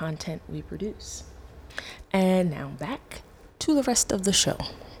and the content we produce. And now back to the rest of the show.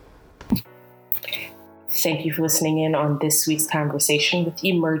 Thank you for listening in on this week's conversation with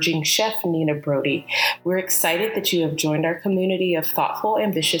emerging chef Nina Brody. We're excited that you have joined our community of thoughtful,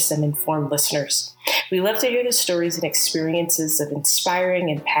 ambitious, and informed listeners. We love to hear the stories and experiences of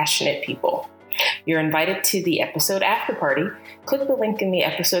inspiring and passionate people. You're invited to the episode after party. Click the link in the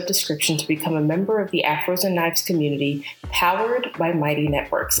episode description to become a member of the Afros and Knives community powered by Mighty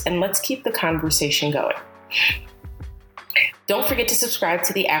Networks, and let's keep the conversation going. Don't forget to subscribe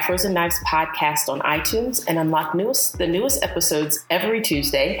to the Afros and Knives podcast on iTunes and unlock the newest episodes every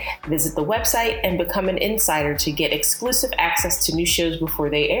Tuesday. Visit the website and become an insider to get exclusive access to new shows before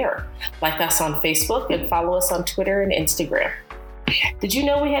they air. Like us on Facebook and follow us on Twitter and Instagram. Did you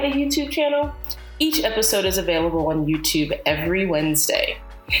know we had a YouTube channel? Each episode is available on YouTube every Wednesday.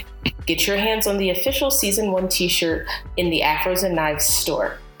 Get your hands on the official Season 1 t-shirt in the Afros and Knives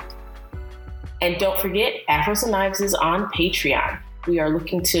store. And don't forget, Afros and Knives is on Patreon. We are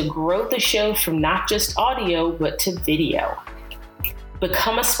looking to grow the show from not just audio, but to video.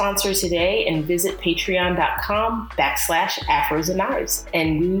 Become a sponsor today and visit patreon.com/Afros and Knives.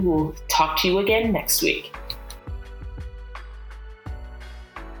 And we will talk to you again next week.